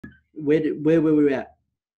where were we at?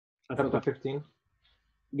 I Chapter forgot. 15.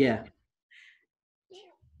 Yeah.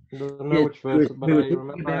 I don't know Yeah, which verse, but we were I talking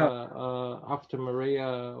remember about. after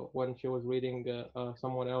Maria, when she was reading,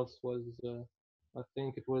 someone else was, I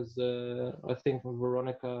think it was, I think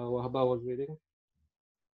Veronica Wahaba was reading.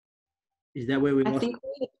 Is that where we I lost? think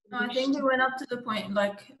I think we went up to the point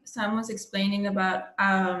like Sam was explaining about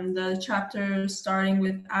the chapter starting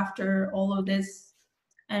with after all of this,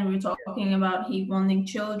 and we were talking about he wanting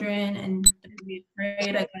children and don't be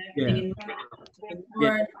afraid. I got everything in the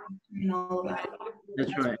Lord and all of that.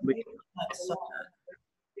 That's right. So,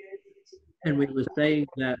 And we were saying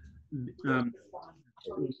that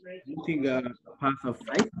walking a path of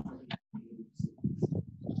faith.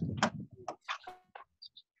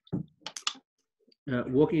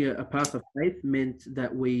 Walking a path of faith meant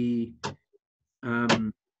that we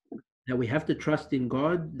have to trust in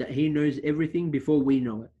God, that He knows everything before we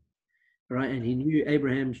know it, right? And He knew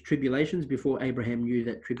Abraham's tribulations before Abraham knew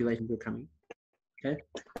that tribulations were coming. Okay,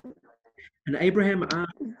 and Abraham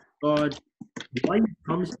asked God, "Why you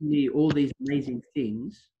promised me all these amazing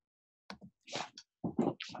things?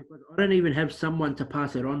 Because I don't even have someone to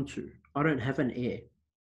pass it on to. I don't have an heir.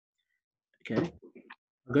 Okay,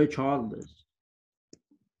 I go childless."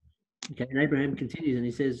 Okay, and Abraham continues and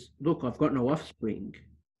he says, "Look, I've got no offspring."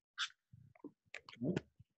 Okay?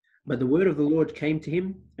 But the word of the Lord came to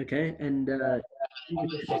him, okay, and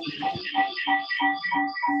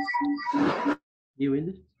you in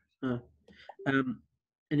it? And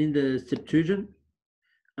in the Septuagint,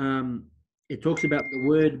 it talks about the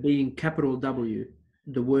word being capital W,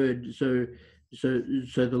 the word. So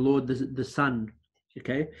the Lord, the Son,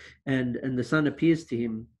 okay, and the Son appears to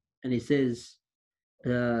him, and he says,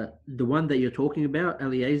 the one that you're talking about,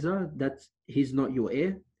 Eliezer, he's not your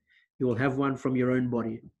heir. You will have one from your own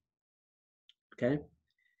body. Okay,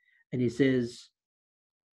 and he says,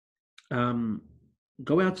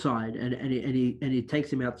 go outside, and he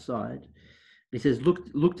takes him outside. He says,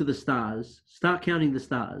 look to the stars, start counting the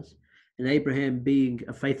stars. And Abraham, being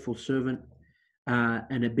a faithful servant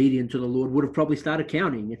and obedient to the Lord, would have probably started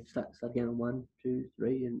counting. Started counting 1, 2,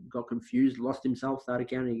 3, and got confused, lost himself, started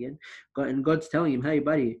counting again. And God's telling him, "Hey,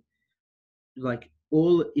 buddy, like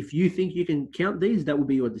if you think you can count these, that will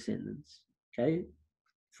be your descendants." Okay,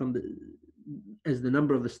 as the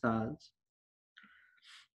number of the stars.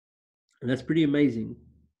 And that's pretty amazing.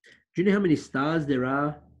 Do you know how many stars there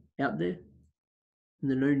are out there in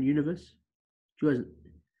the known universe? Do you guys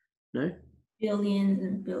know? billions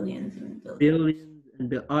and billions and billions. Billions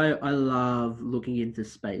and I love looking into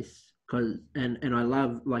space and I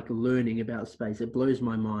love like learning about space. It blows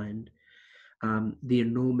my mind, the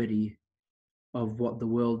enormity of what the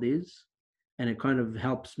world is, and it kind of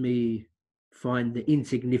helps me find the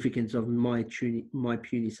insignificance of my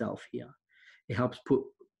puny self here. It helps put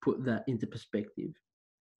that into perspective.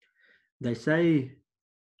 They say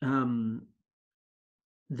that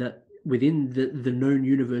within the known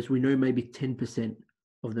universe, we know maybe 10%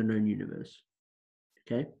 of the known universe.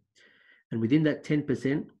 Okay, and within that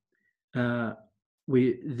 10%,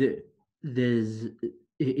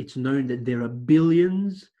 it's known that there are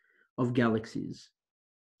billions of galaxies.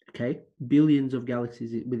 Okay, billions of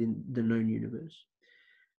galaxies within the known universe,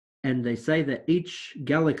 and they say that each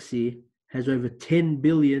galaxy has over 10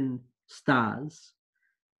 billion stars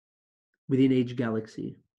within each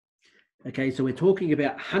galaxy. Okay, so we're talking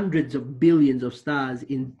about hundreds of billions of stars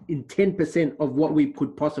in 10% of what we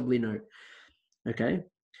could possibly know. Okay,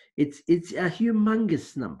 it's a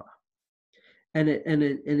humongous number, and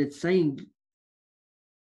it's saying,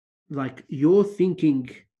 like, you're thinking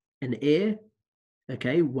an heir,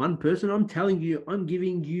 okay, one person. I'm telling you, I'm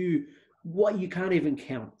giving you what you can't even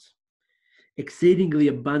count, exceedingly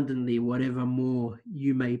abundantly, whatever more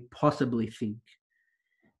you may possibly think.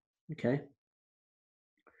 Okay.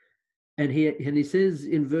 And he says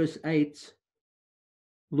in verse 8,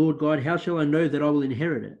 "Lord God, how shall I know that I will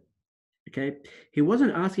inherit it?" Okay. He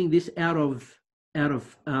wasn't asking this out of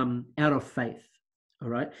faith, all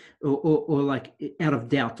right, or like out of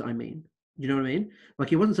doubt. I mean, you know what I mean? Like,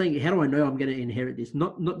 he wasn't saying, "How do I know I'm going to inherit this?"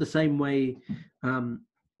 Not the same way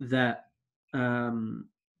that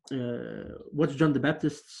what's John the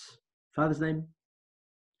Baptist's father's name?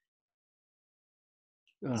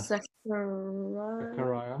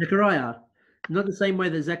 Zechariah. Not the same way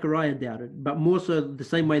that Zechariah doubted, but more so the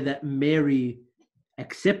same way that Mary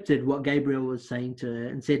accepted what Gabriel was saying to her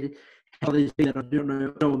and said, "How is it that I don't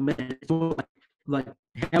know a man?" It's more like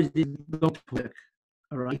how is this going to work?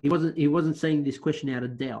 All right. He wasn't saying this question out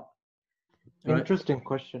of doubt. Interesting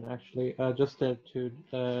question, actually. Just to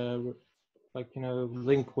like,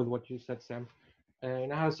 link with what you said, Sam. you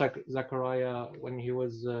know how Zachariah, when he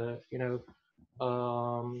was,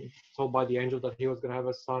 told by the angel that he was going to have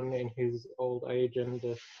a son in his old age, and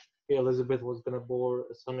Elizabeth was going to bore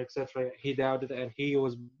a son, etc. He doubted, and he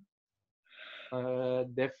was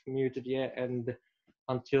deaf, muted, yeah, and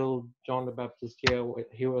until John the Baptist, yeah,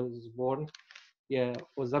 he was born. Yeah,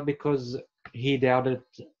 was that because he doubted,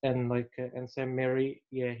 and and Saint Mary,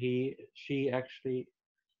 yeah, she actually,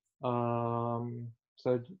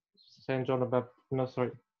 so Saint John the Baptist, no,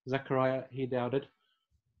 sorry, Zachariah, he doubted,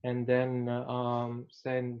 and then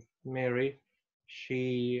Saint Mary,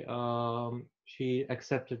 she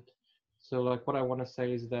accepted. So like what I want to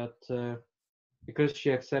say is that because she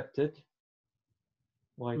accepted,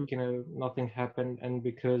 nothing happened, and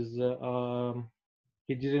because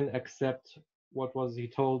he didn't accept what was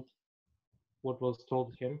told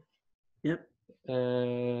him, Yep.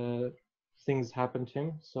 things happened to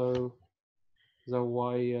him. So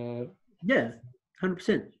why Yeah.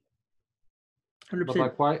 100%. 100%. but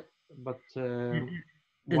like why but And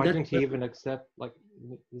why that's didn't he even accept? Like,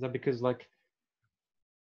 is that because like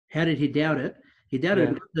how did he doubt it? He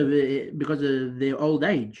doubted Yeah. because of their old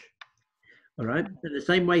age. All right. In the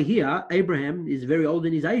same way here, Abraham is very old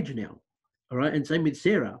in his age now. All right. And same with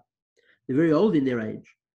Sarah. They're very old in their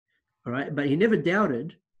age. All right. But he never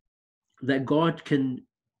doubted that God can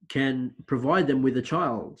provide them with a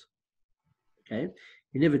child. Okay.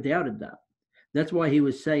 He never doubted that. That's why he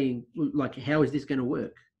was saying, like, how is this going to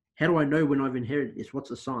work? How do I know when I've inherited this? What's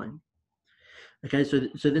the sign? Okay, so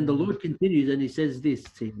then the Lord continues and he says this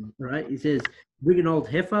to him, right? He says, bring an old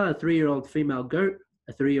heifer, a 3-year-old female goat,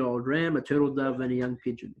 a 3-year-old ram, a turtle dove, and a young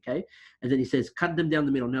pigeon. Okay, and then he says, cut them down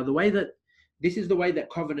the middle. Now, this is the way that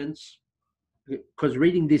covenants, because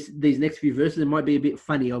reading these next few verses, it might be a bit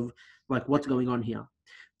funny of like what's going on here.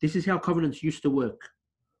 This is how covenants used to work.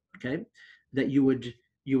 Okay, that you would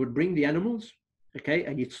bring the animals, okay,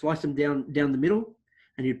 and you'd slice them down the middle,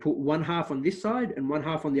 and you'd put one half on this side and one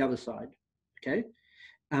half on the other side. Okay,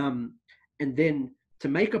 and then to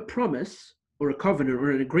make a promise or a covenant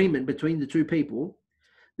or an agreement between the two people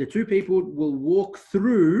will walk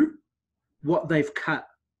through what they've cut.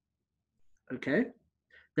 Okay,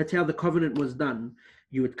 that's how the covenant was done.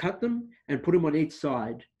 You would cut them and put them on each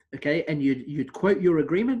side. Okay, and you'd quote your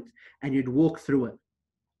agreement and you'd walk through it.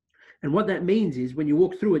 And what that means is when you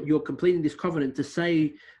walk through it, you're completing this covenant to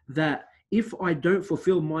say that if I don't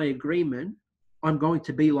fulfill my agreement, I'm going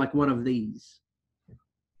to be like one of these.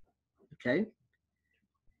 Okay.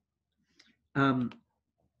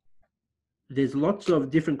 There's lots of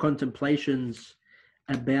different contemplations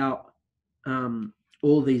about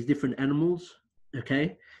all these different animals.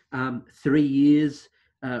 Okay. 3 years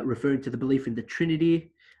referring to the belief in the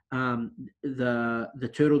Trinity, the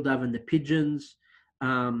turtle dove and the pigeons.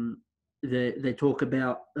 They talk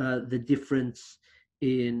about the difference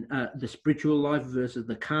in the spiritual life versus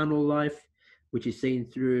the carnal life, which is seen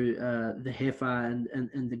through the heifer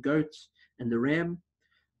and the goats and the ram.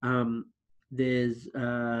 There's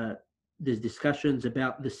discussions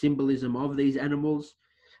about the symbolism of these animals.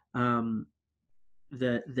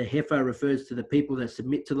 The heifer refers to the people that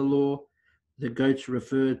submit to the law. The goats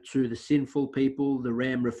refer to the sinful people. The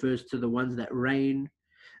ram refers to the ones that reign.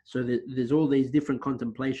 So there's all these different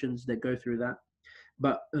contemplations that go through that.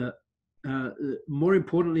 But more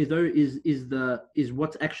importantly, though, is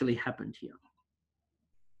what's actually happened here.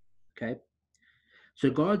 Okay. So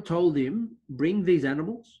God told him, bring these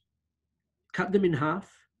animals, cut them in half,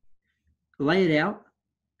 lay it out,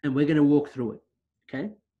 and we're going to walk through it.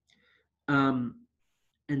 Okay. And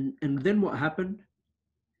then what happened?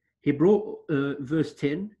 He brought verse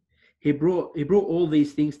 10. He brought all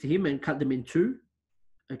these things to him and cut them in two.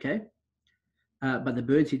 Okay. But the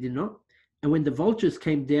birds he did not. And when the vultures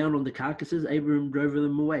came down on the carcasses, Abraham drove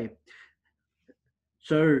them away.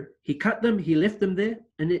 So he cut them, he left them there,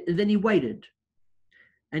 and then he waited.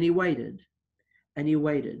 And he waited. And he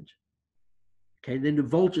waited. Okay, and then the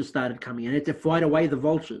vultures started coming, and he had to fight away the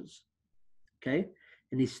vultures. Okay,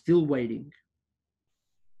 and he's still waiting.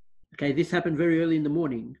 Okay, this happened very early in the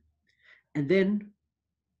morning. And then,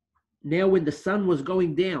 now when the sun was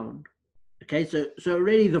going down, okay, so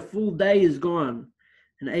already the full day is gone,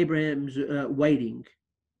 and Abraham's waiting.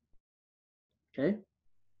 Okay.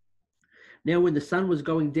 Now when the sun was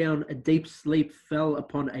going down, a deep sleep fell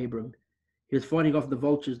upon Abram. He was fighting off the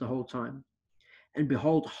vultures the whole time. And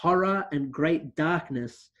behold, horror and great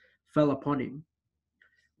darkness fell upon him.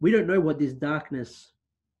 We don't know what this darkness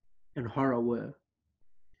and horror were.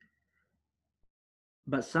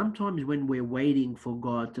 But sometimes when we're waiting for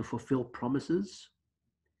God to fulfill promises,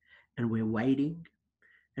 and we're waiting,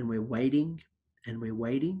 and we're waiting, and we're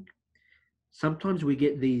waiting, sometimes we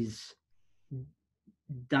get these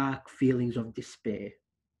dark feelings of despair.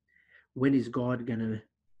 When is God going to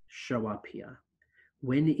show up here?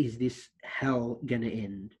 When is this hell going to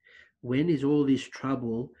end? When is all this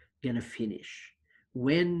trouble going to finish?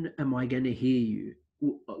 When am I going to hear you?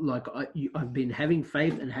 Like I've been having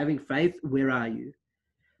faith and having faith. Where are you?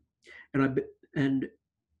 And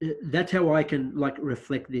that's how I can like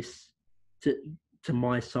reflect this to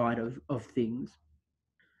my side of things.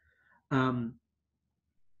 And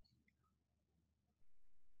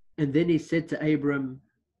then he said to Abram,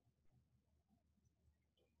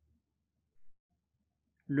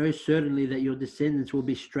 know certainly that your descendants will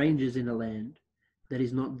be strangers in a land that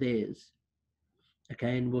is not theirs.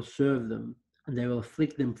 Okay, and will serve them, and they will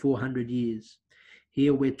afflict them 400 years.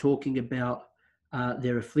 Here we're talking about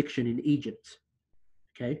their affliction in Egypt.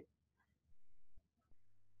 Okay,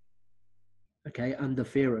 under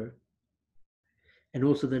Pharaoh. And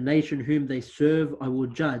also the nation whom they serve I will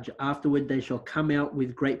judge. Afterward they shall come out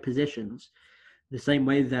with great possessions. The same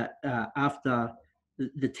way that after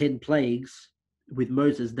the 10 plagues with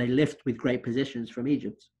Moses, they left with great possessions from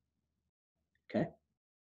Egypt. Okay.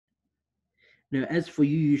 Now, as for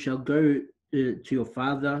you, you shall go to your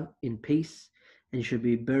father in peace, and you shall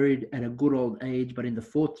be buried at a good old age. But in the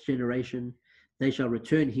 4th generation, they shall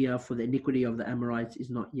return here, for the iniquity of the Amorites is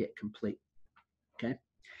not yet complete. Okay.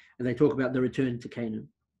 And they talk about the return to Canaan.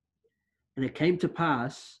 And it came to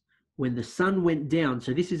pass when the sun went down.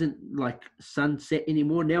 So this isn't like sunset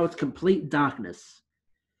anymore. Now it's complete darkness.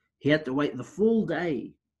 He had to wait the full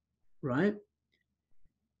day, right?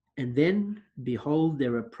 And then, behold,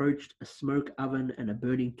 there approached a smoke oven and a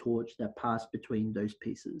burning torch that passed between those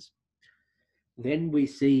pieces. Then we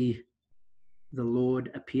see the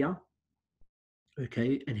Lord appear,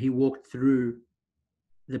 okay, and he walked through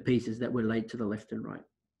the pieces that were laid to the left and right.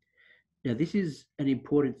 Now, this is an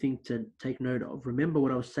important thing to take note of. Remember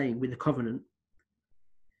what I was saying with the covenant.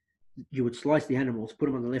 You would slice the animals, put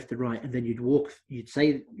them on the left and right, and then you'd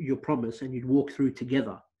say your promise, and you'd walk through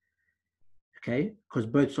together. Okay, because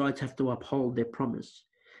both sides have to uphold their promise.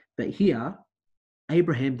 But here,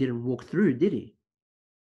 Abraham didn't walk through, did he?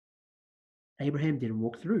 Abraham didn't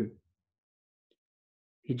walk through.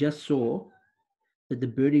 He just saw that the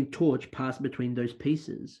burning torch passed between those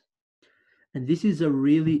pieces. And this is a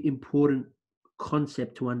really important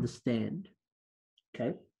concept to understand.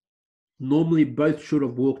 Okay, normally both should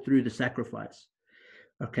have walked through the sacrifice.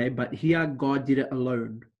 Okay, but here God did it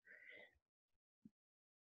alone.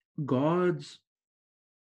 God's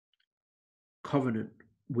covenant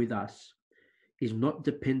with us is not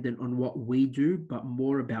dependent on what we do, but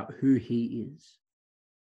more about who he is.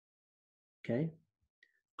 Okay?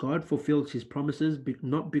 God fulfills his promises,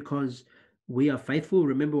 not because we are faithful.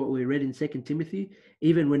 Remember what we read in 2 Timothy?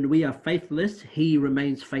 Even when we are faithless, he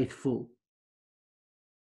remains faithful.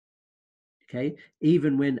 Okay?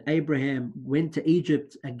 Even when Abraham went to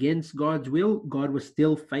Egypt against God's will, God was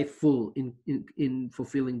still faithful in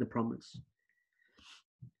fulfilling the promise.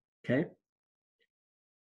 Okay?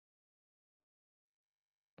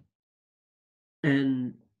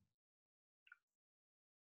 And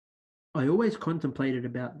I always contemplated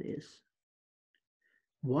about this.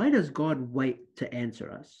 Why does God wait to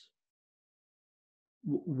answer us?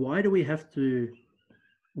 Why do we have to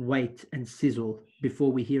wait and sizzle before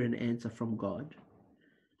we hear an answer from God?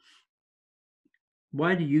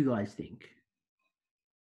 Why do you guys think?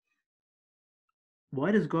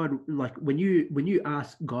 Why does God, like when you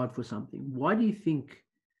ask God for something, why do you think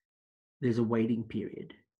there's a waiting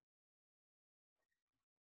period?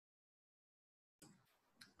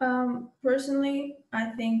 Personally,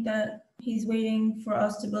 I think that he's waiting for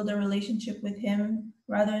us to build a relationship with him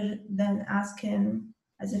rather than ask him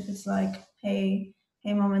as if it's like, hey,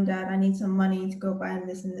 mom and dad, I need some money to go buy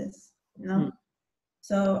this and this, you know?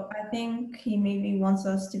 So I think he maybe wants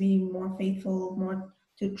us to be more faithful, more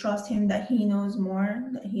to trust him that he knows more,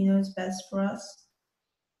 that he knows best for us.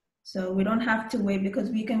 So we don't have to wait, because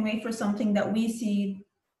we can wait for something that we see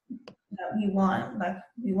that we want, like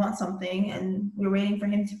we want something and we're waiting for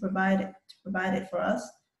him to provide it for us,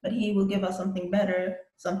 but he will give us something better,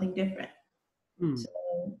 something different. So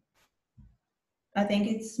I think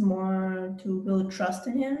it's more to build trust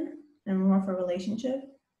in him and more of a relationship.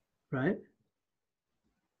 Right.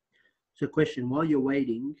 So question, while you're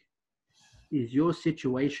waiting, is your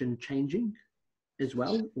situation changing as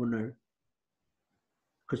well or no?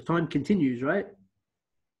 Because time continues, right?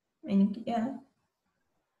 And yeah.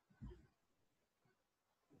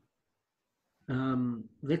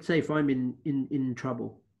 Let's say if I'm in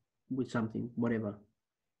trouble with something, whatever,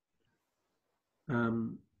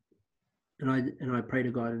 and I pray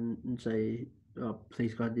to God and say, oh,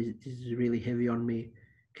 please God, this is really heavy on me.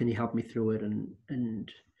 can you help me through it and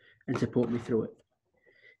support me through it?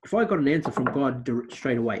 If I got an answer from God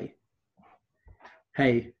straight away,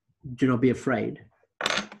 hey, do not be afraid,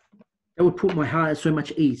 that would put my heart at so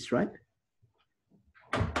much ease, right?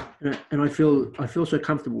 And I feel so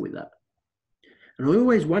comfortable with that. And I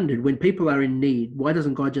always wondered, when people are in need, why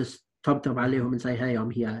doesn't God just top alehim and say, hey,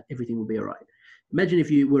 I'm here, everything will be all right? Imagine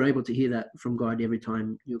if you were able to hear that from God every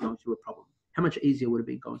time you're going through a problem. How much easier would it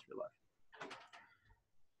be going through life?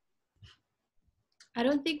 I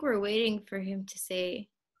don't think we're waiting for him to say,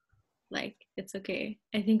 like, it's okay.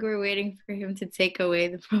 I think we're waiting for him to take away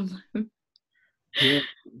the problem. Yeah.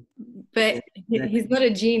 But he's not a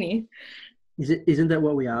genie. Isn't that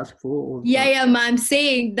what we ask for? Yeah, I'm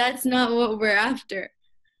saying that's not what we're after.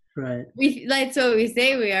 Right. That's what we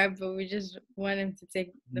say we are, but we just want him to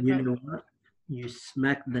take the problem. You know what? You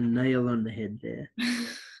smacked the nail on the head there.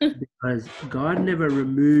 Because God never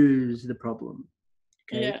removes the problem.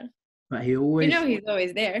 Okay? Yeah. But he always... he's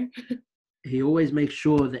always there. He always makes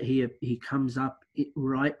sure that he comes up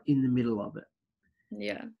right in the middle of it.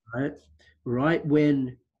 Yeah. Right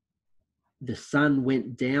when the sun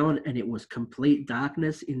went down and it was complete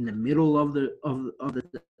darkness, in the middle of the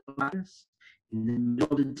darkness, in the middle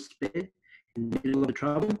of the despair, in the middle of the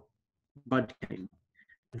trouble, God came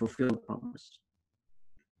and fulfilled the promise.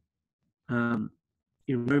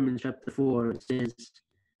 In Romans chapter 4, it says,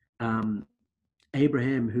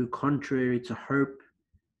 Abraham, who contrary to hope,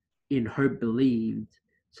 in hope believed,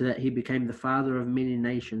 so that he became the father of many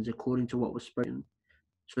nations according to what was spoken.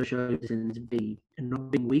 So shall his descendants be. And not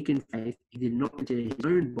being weak in faith, he did not consider his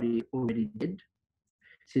own body already dead,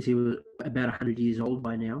 since he was about 100 years old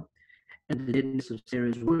by now, and the deadness of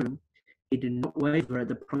Sarah's womb. He did not waver at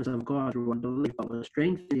the promise of God through unbelief, but was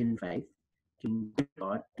strengthened in faith in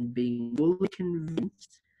God, and being fully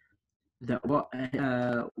convinced that what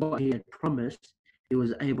he had promised, he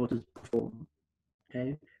was able to perform.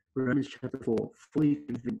 Okay, Romans chapter 4, fully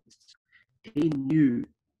convinced. He knew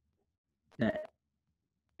that.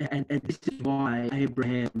 And this is why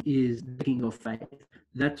Abraham is the king of faith.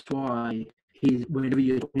 That's why whenever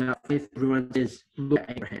you're talking about faith, everyone says, look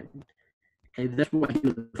at Abraham. Okay, that's why he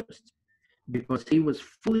was the first. Because he was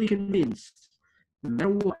fully convinced, no matter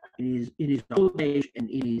what, in his old age and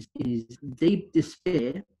in his deep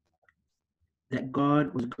despair, that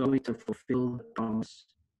God was going to fulfill the promise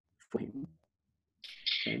for him.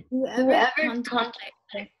 Okay. Whoever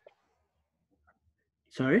contemplate.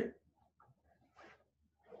 Sorry?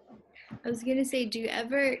 I was gonna say, do you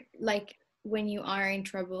ever, like, when you are in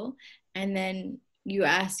trouble and then you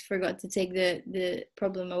ask for God to take the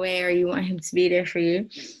problem away, or you want him to be there for you,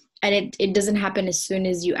 and it doesn't happen as soon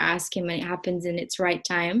as you ask him, and it happens in its right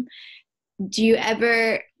time, do you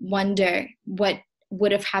ever wonder what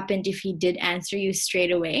would have happened if he did answer you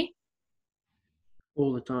straight away?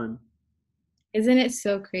 All the time. Isn't it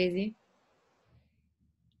so crazy?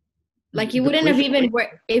 Like, it wouldn't have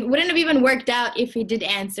even worked out if he did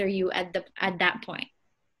answer you at that point.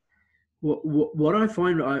 What I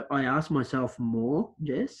find I ask myself more,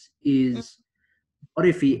 Jess, is what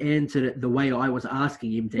if he answered it the way I was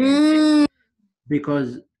asking him to answer?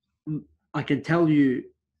 Because I can tell you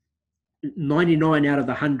 99 out of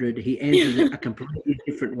the 100, he answers it a completely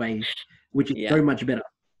different way, which is so much better.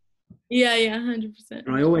 Yeah, 100%.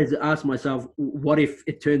 And I always ask myself, what if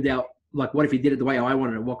it turned out, like, what if he did it the way I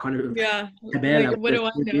wanted it? What kind of... Like, what do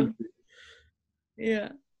I know? Yeah.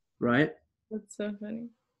 Right? That's so funny.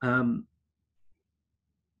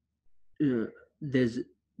 There's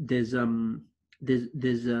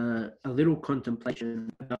a little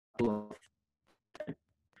contemplation about life.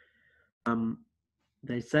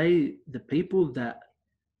 They say the people that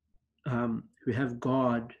who have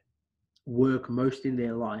God work most in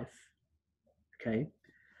their life, okay,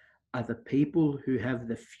 are the people who have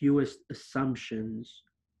the fewest assumptions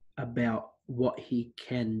about what he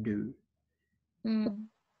can do.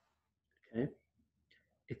 Okay,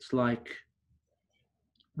 it's like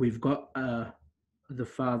we've got the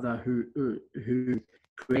Father who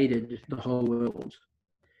created the whole world,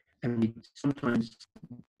 and we sometimes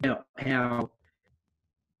doubt how,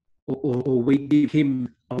 or we give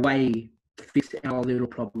him a way to fix our little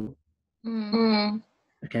problem.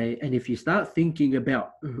 Okay, and if you start thinking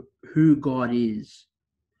about who God is,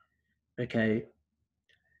 okay,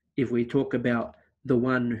 if we talk about the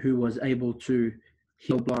one who was able to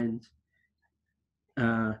heal blind,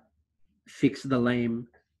 fix the lame,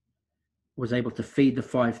 was able to feed the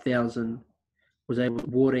 5,000, was able to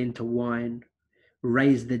water into wine,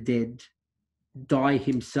 raise the dead, die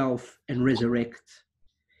himself and resurrect.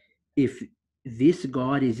 If this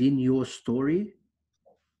God is in your story,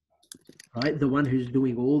 right, the one who's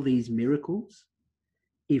doing all these miracles,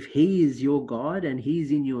 if he is your God and he's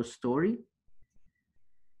in your story,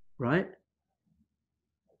 right?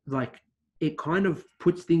 Like, it kind of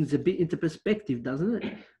puts things a bit into perspective, doesn't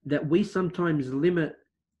it? That we sometimes limit,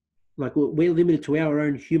 like we're limited to our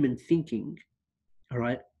own human thinking, all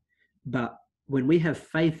right? But when we have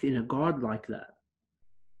faith in a God like that,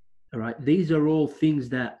 all right, these are all things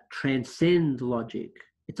that transcend logic.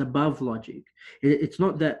 It's above logic. It's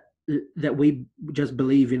not that we just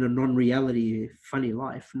believe in a non-reality funny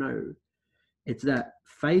life. No, it's that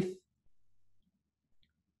faith,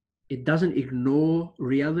 it doesn't ignore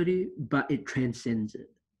reality, but it transcends it.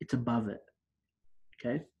 It's above it.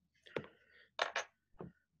 Okay?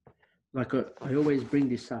 Like I always bring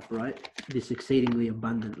this up, right? This exceedingly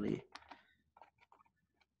abundantly.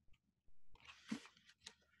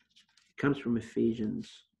 It comes from Ephesians.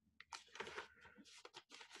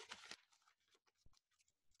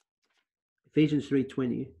 Ephesians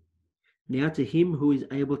 3:20. Now to him who is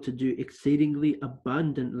able to do exceedingly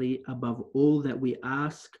abundantly above all that we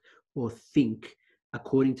ask or think,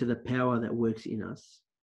 according to the power that works in us.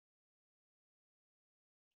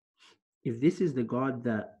 If this is the God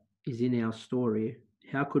that is in our story,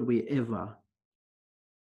 how could we ever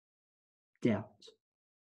doubt?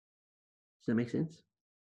 Does that make sense?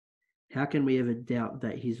 How can we ever doubt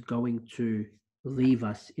that he's going to leave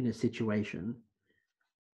us in a situation?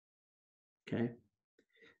 Okay.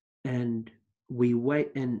 And we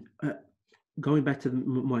wait, and going back to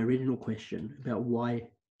my original question about why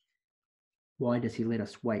does he let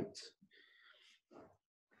us wait?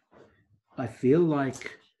 I feel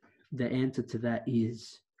like the answer to that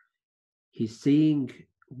is he's seeing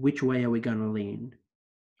which way are we going to lean.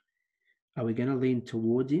 Are we going to lean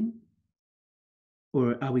towards him?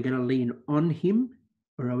 Or are we going to lean on him?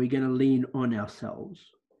 Or are we going to lean on ourselves?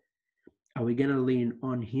 Are we going to lean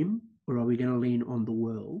on him? Or are we going to lean on the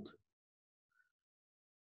world?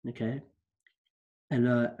 Okay.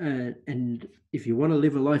 And if you want to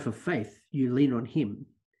live a life of faith, you lean on him.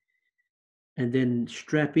 And then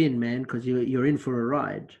strap in, man, because you're in for a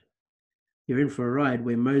ride. You're in for a ride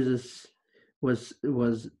where Moses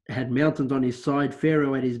had mountains on his side,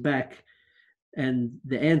 Pharaoh at his back, and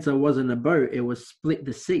the answer wasn't a boat; it was split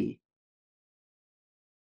the sea.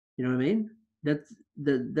 You know what I mean?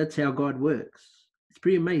 That's how God works. It's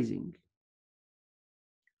pretty amazing.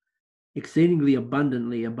 Exceedingly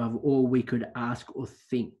abundantly above all we could ask or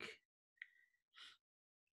think.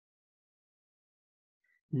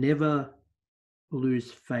 Never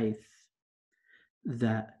lose faith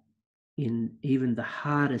that in even the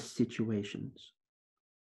hardest situations,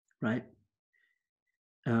 right?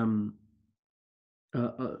 A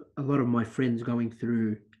lot of my friends going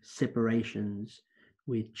through separations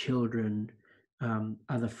with children,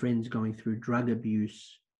 other friends going through drug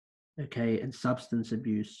abuse, okay, and substance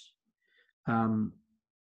abuse,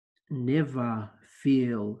 never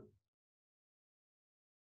feel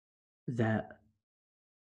that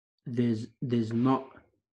there's not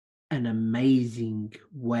an amazing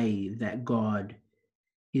way that God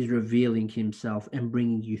is revealing himself and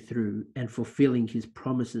bringing you through and fulfilling his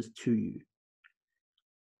promises to you.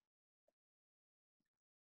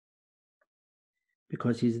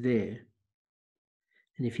 Because he's there.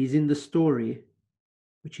 And if he's in the story,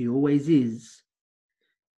 which he always is,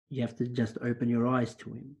 you have to just open your eyes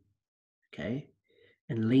to him, okay?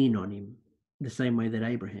 And lean on him the same way that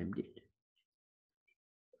Abraham did.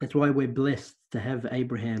 That's why we're blessed to have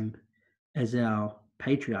Abraham as our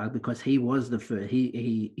patriarch, because he was the first.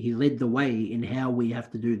 He led the way in how we have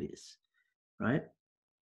to do this, right?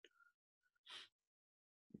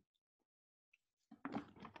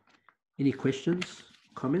 Any questions,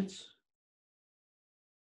 comments?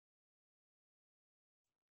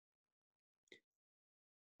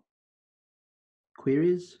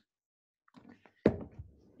 Queries?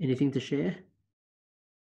 Anything to share?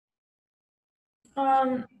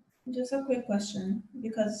 Just a quick question,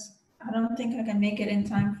 because I don't think I can make it in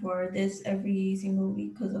time for this every single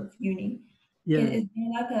week because of uni. Yeah.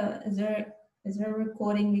 Is there a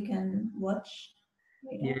recording we can watch?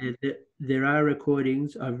 Yeah, there are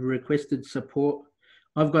recordings. I've requested support.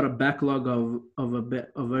 I've got a backlog of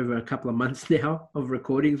over a couple of months now of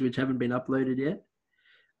recordings which haven't been uploaded yet.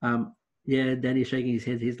 Yeah, Danny's shaking his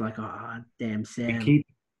head. He's like, "Oh, damn, Sam."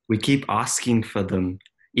 We keep asking for them.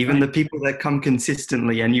 Even the people that come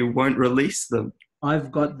consistently, and you won't release them.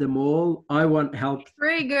 I've got them all. I want help.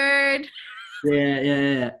 Triggered.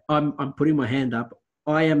 Yeah. I'm putting my hand up.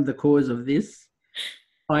 I am the cause of this.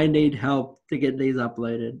 I need help to get these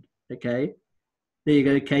uploaded. Okay. There you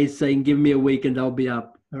go. Kay's saying, "Give me a week and they'll be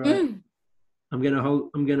up." All right. I'm gonna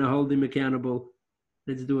hold him accountable.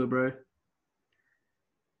 Let's do it, bro.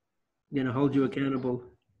 I'm gonna hold you accountable.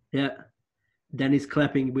 Yeah. Danny's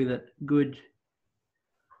clapping with it. Good.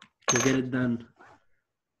 We'll get it done.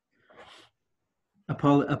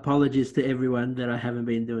 Apologies to everyone that I haven't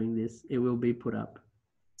been doing this. It will be put up.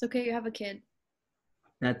 It's okay, you have a kid.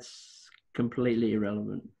 That's completely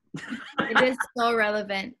irrelevant. It is so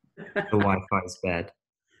relevant. The Wi-Fi is bad.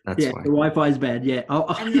 That's Yeah, why. the Wi-Fi is bad. Yeah,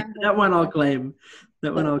 that one I'll claim.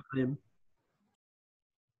 That one I'll claim.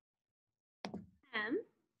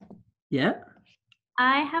 Yeah,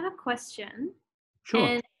 I have a question. sure.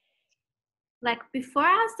 And like before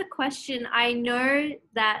I ask the question, I know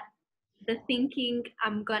that the thinking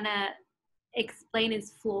I'm gonna explain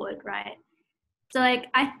is flawed, right? So like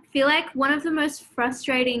I feel like one of the most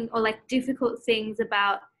frustrating or like difficult things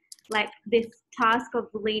about like this task of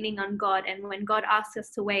leaning on God, and when God asks us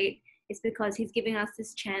to wait, is because he's giving us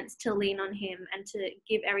this chance to lean on him and to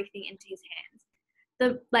give everything into his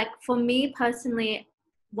hands. Like for me personally,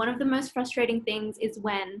 one of the most frustrating things is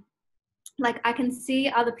when like I can see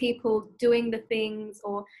other people doing the things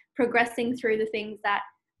or progressing through the things that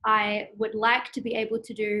I would like to be able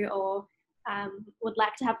to do, or would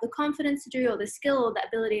like to have the confidence to do, or the skill or the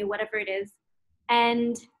ability or whatever it is.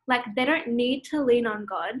 And like they don't need to lean on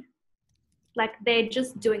God. Like they're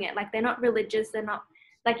just doing it. Like they're not religious. They're not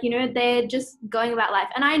like, you know, they're just going about life.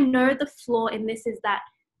 And I know the flaw in this is that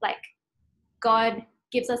like God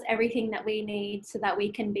gives us everything that we need so that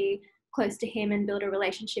we can be close to him and build a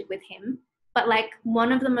relationship with him. But like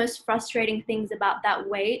one of the most frustrating things about that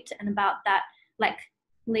wait and about that like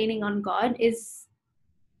leaning on God is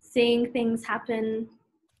seeing things happen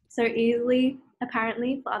so easily,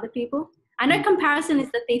 apparently, for other people. I know comparison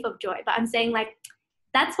is the thief of joy, but I'm saying like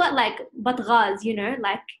that's what like batraz, you know,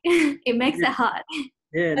 like it makes it hard.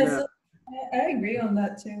 Yeah, no, I agree on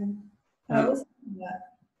that too. I was thinking that.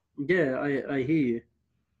 yeah, I hear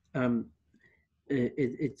you.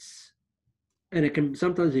 It's and it can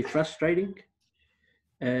sometimes be frustrating,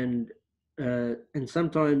 and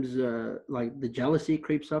sometimes like the jealousy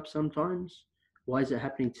creeps up. Sometimes, why is it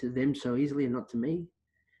happening to them so easily and not to me?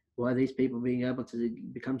 Why are these people being able to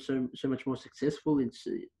become so much more successful? It's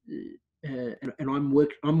and I'm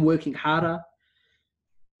working harder.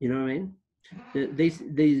 You know what I mean?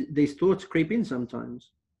 These thoughts creep in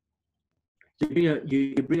sometimes. So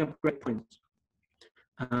you bring up great points.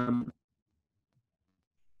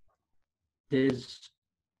 There's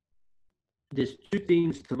two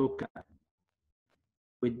things to look at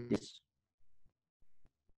with this.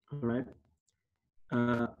 All right.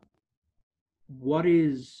 What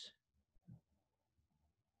is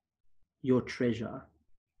your treasure?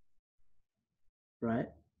 Right?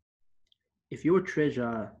 If your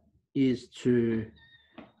treasure is to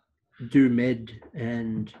do med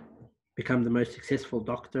and become the most successful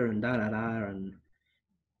doctor and and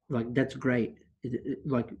like that's great.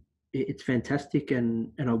 It's fantastic,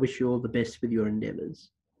 and I wish you all the best with your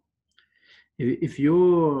endeavors. If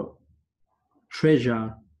your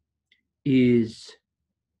treasure is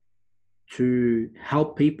to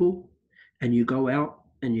help people and you go out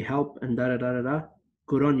and you help and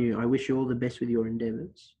good on you. I wish you all the best with your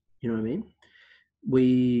endeavors. You know what I mean?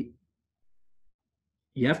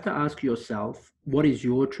 You have to ask yourself, what is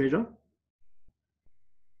your treasure?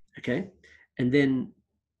 Okay. And then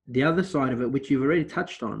the other side of it, which you've already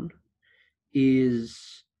touched on,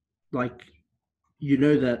 is like, you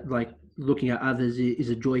know, that like looking at others is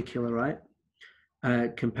a joy killer, right?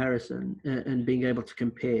 Comparison and being able to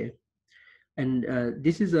compare. And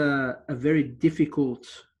this is a very difficult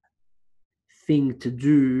thing to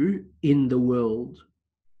do in the world,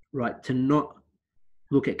 right? To not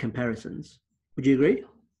look at comparisons. Would you agree?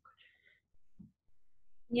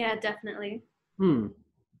 Yeah, definitely.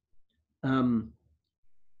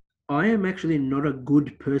 I am actually not a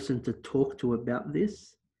good person to talk to about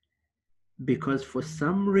this because for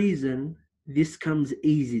some reason, this comes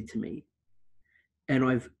easy to me. And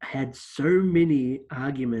I've had so many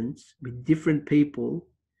arguments with different people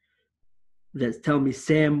that tell me,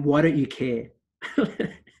 Sam, why don't you care?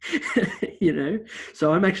 You know?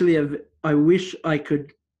 So I'm actually, I wish I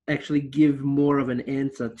could actually give more of an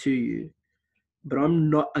answer to you, but I'm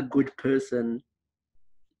not a good person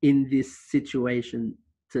in this situation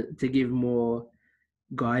to give more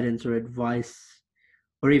guidance or advice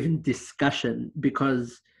or even discussion,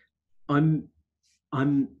 because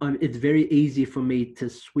it's very easy for me to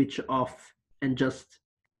switch off and just,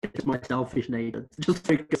 it's my selfish nature, just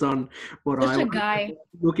focus on what Such I a want, guy.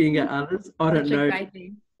 looking at others. I don't Such a know. guy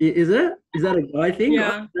thing. Is that a guy thing?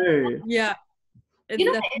 Yeah. No. Yeah. It's You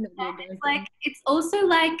know, definitely a guy it's like thing. it's also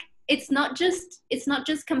like it's not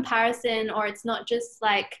just comparison, or it's not just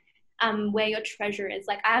like where your treasure is.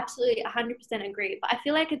 Like I absolutely 100% agree, but I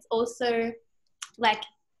feel like it's also like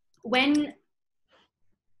when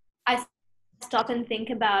I stop and think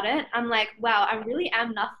about it, I'm like, wow, I really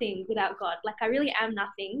am nothing without God. Like, I really am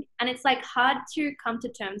nothing. And it's like hard to come to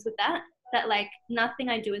terms with that like nothing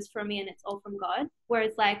I do is from me and it's all from God.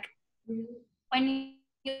 Whereas like when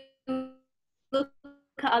you look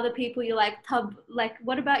at other people, you're like, Tub, like,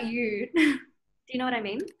 what about you? Do you know what I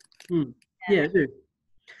mean? Yeah, I do.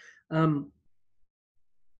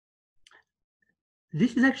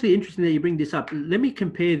 This is actually interesting that you bring this up. Let me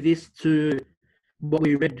compare this to what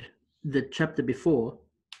we read the chapter before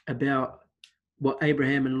about what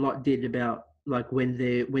Abraham and Lot did about like when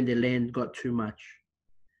their land got too much,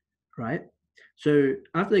 right? So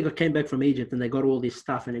after they came back from Egypt and they got all this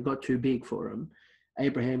stuff and it got too big for them,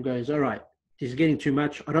 Abraham goes, all right, this is getting too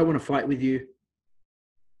much. I don't want to fight with you.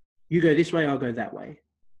 You go this way, I'll go that way,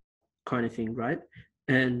 kind of thing, right?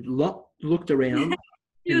 And Lot looked around.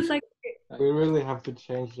 He was like, We really have to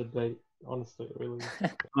change the date, honestly, really.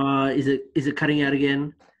 Is it cutting out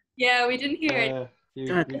again? yeah, we didn't hear it.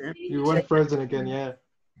 You went frozen again, yeah.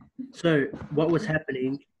 So what was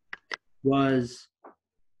happening was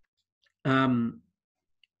when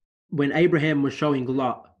Abraham was showing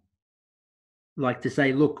Lot, like to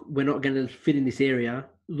say, look, we're not going to fit in this area.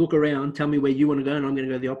 Look around, tell me where you want to go, and I'm going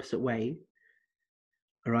to go the opposite way.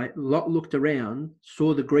 All right. Lot looked around,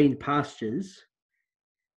 saw the green pastures,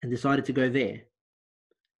 and decided to go there.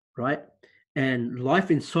 Right. And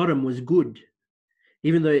life in Sodom was good.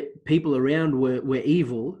 Even though people around were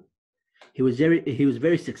evil, he was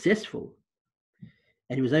very successful.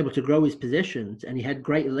 And he was able to grow his possessions, and he had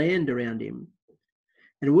great land around him.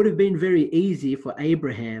 And it would have been very easy for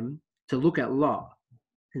Abraham to look at Lot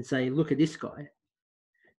and say, look at this guy,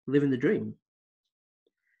 living the dream,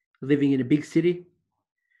 living in a big city,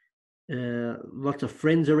 lots of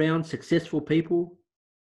friends around, successful people.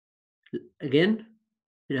 Again?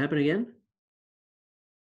 Did it happen again?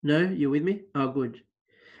 No? You're with me? Oh, good.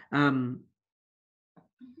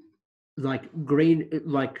 Like green,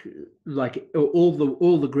 like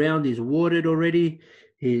all the ground is watered already.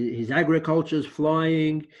 His agriculture is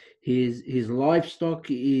flying. His livestock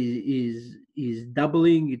is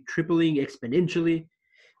doubling, tripling exponentially.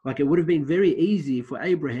 Like it would have been very easy for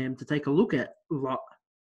Abraham to take a look at Lot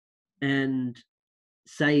and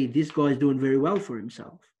say, this guy's doing very well for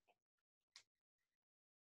himself.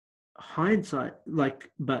 Hindsight,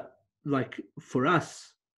 but for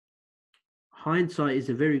us, hindsight is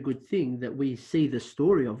a very good thing that we see the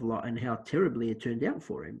story of Lot and how terribly it turned out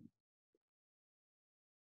for him.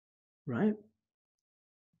 Right?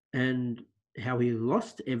 And how he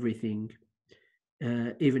lost everything,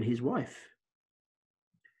 even his wife.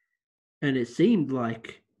 And it seemed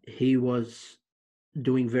like he was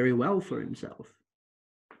doing very well for himself.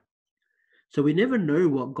 So we never know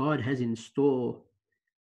what God has in store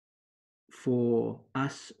for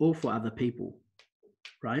us or for other people,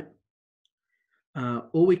 right?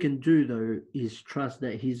 All we can do, though, is trust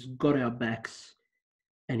that he's got our backs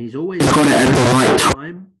and he's always got it at the right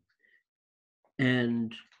time.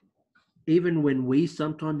 And even when we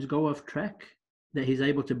sometimes go off track, that he's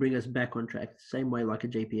able to bring us back on track, same way like a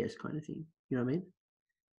GPS kind of thing. You know what I mean?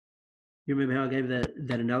 You remember how I gave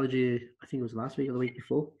that analogy, I think it was last week or the week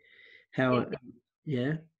before? How,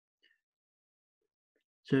 yeah.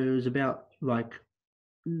 So it was about like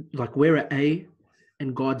we're at A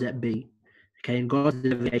and God's at B. Okay, and God's the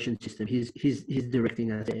navigation system. He's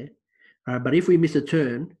directing us there. All right, but if we miss a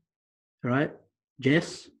turn, all right,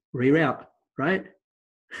 Jess, reroute, right?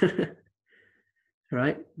 All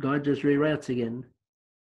right, God just reroutes again.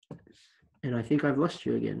 And I think I've lost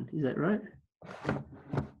you again. Is that right?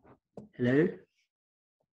 Hello?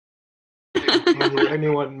 I'm the only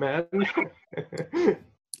one, man.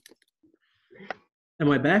 Am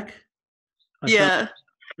I back? Yeah.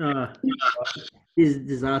 This is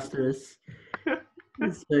disastrous.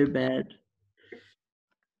 It's so bad.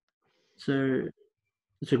 So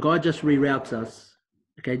God just reroutes us.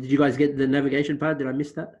 Okay, did you guys get the navigation part? Did I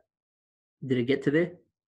miss that? Did it get to there?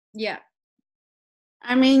 Yeah.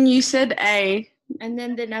 I mean, you said A. And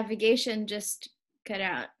then the navigation just cut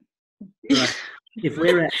out. Right. If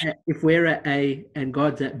we're at A and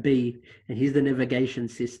God's at B and he's the navigation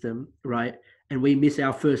system, right? And we miss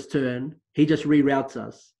our first turn, he just reroutes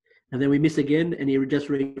us. And then we miss again and he just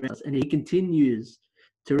reroutes us. And he continues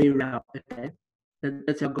to reroute. Okay.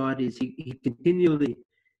 That's how God is. He continually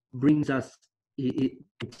brings us, he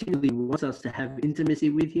continually wants us to have intimacy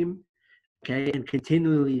with him, okay, and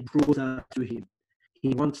continually draws us to him.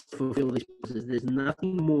 He wants to fulfill these purposes. There's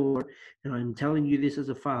nothing more, and I'm telling you this as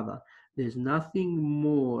a father, there's nothing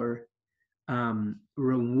more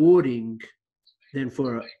rewarding than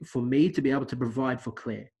for me to be able to provide for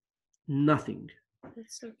Claire. Nothing.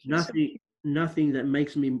 That's so cute. Nothing that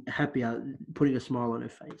makes me happier putting a smile on her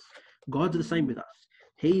face. God's the same with us.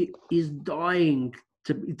 He is dying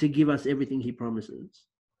to give us everything he promises.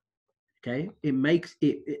 Okay, it makes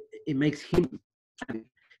him happy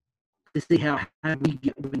to see how happy we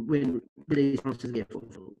get when these promises get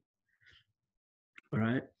fulfilled. All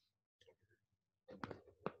right.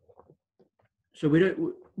 So we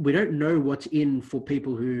don't know what's in for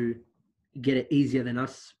people who get it easier than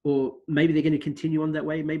us, or maybe they're going to continue on that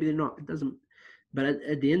way, maybe they're not. It doesn't. But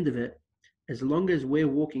at the end of it, as long as we're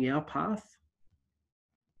walking our path,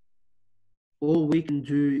 all we can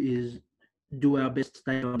do is do our best to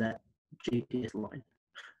stay on that GPS line.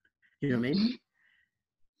 You know what I mean?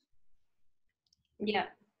 Yeah.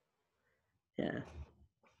 Yeah.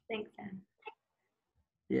 Thanks, Sam.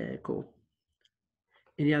 Yeah. Cool.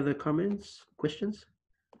 Any other comments, questions?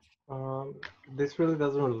 This really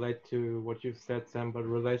doesn't relate to what you've said, Sam, but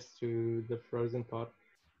relates to the frozen part.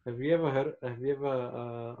 Have you ever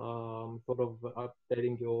thought of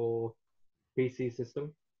updating your PC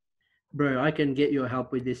system? Bro, I can get your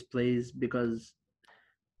help with this, please, because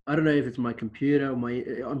I don't know if it's my computer or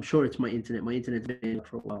I'm sure it's my internet. My internet's been up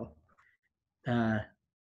for a while.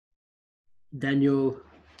 Daniel.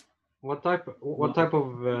 What type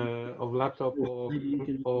of laptop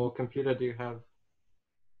or computer do you have?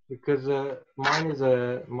 Because mine is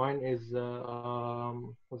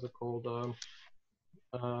what's it called?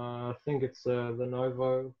 I think it's the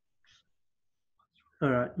Lenovo. All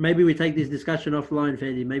right, maybe we take this discussion offline,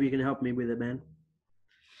 Fendi. Maybe you can help me with it, man.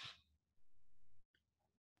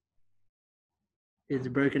 It's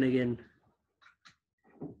broken again.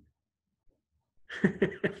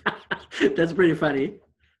 That's pretty funny.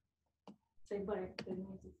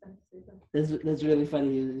 That's really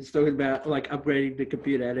funny. He's talking about like upgrading the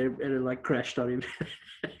computer and it like crashed on him.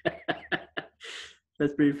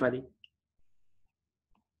 That's pretty funny.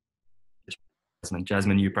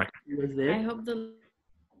 Jasmine, you practice. He was there. I hope the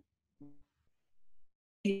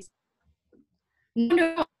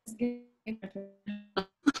no.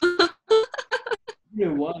 You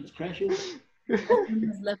know why it's crashing?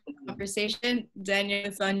 Has left the conversation. Daniel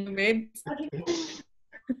is on your mood.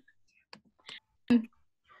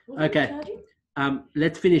 Okay.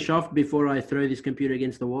 Let's finish off before I throw this computer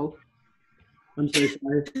against the wall. I'm so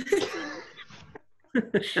sorry.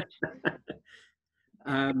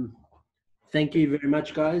 Thank you very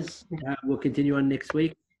much, guys. We'll continue on next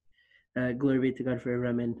week. Glory be to God forever.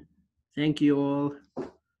 Amen. Thank you all.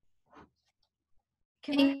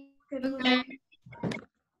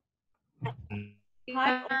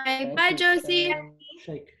 Bye. Bye, Josie.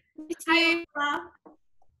 Shake. Hi.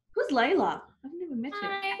 Who's Layla? I've never met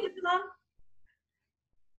her.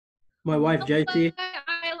 My wife, Josie. I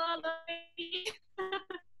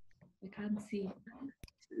can't see.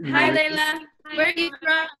 Hi, Layla. Where are you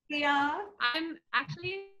from? I'm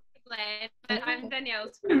actually Blair, but I'm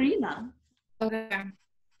Danielle's Marina. Okay.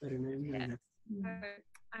 I don't know. Yeah. So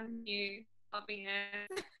I'm new, loving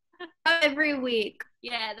it. Every week.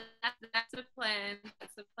 Yeah, that's a plan.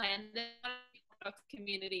 That's a plan. There's a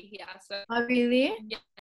community here, so Oh, really? yeah.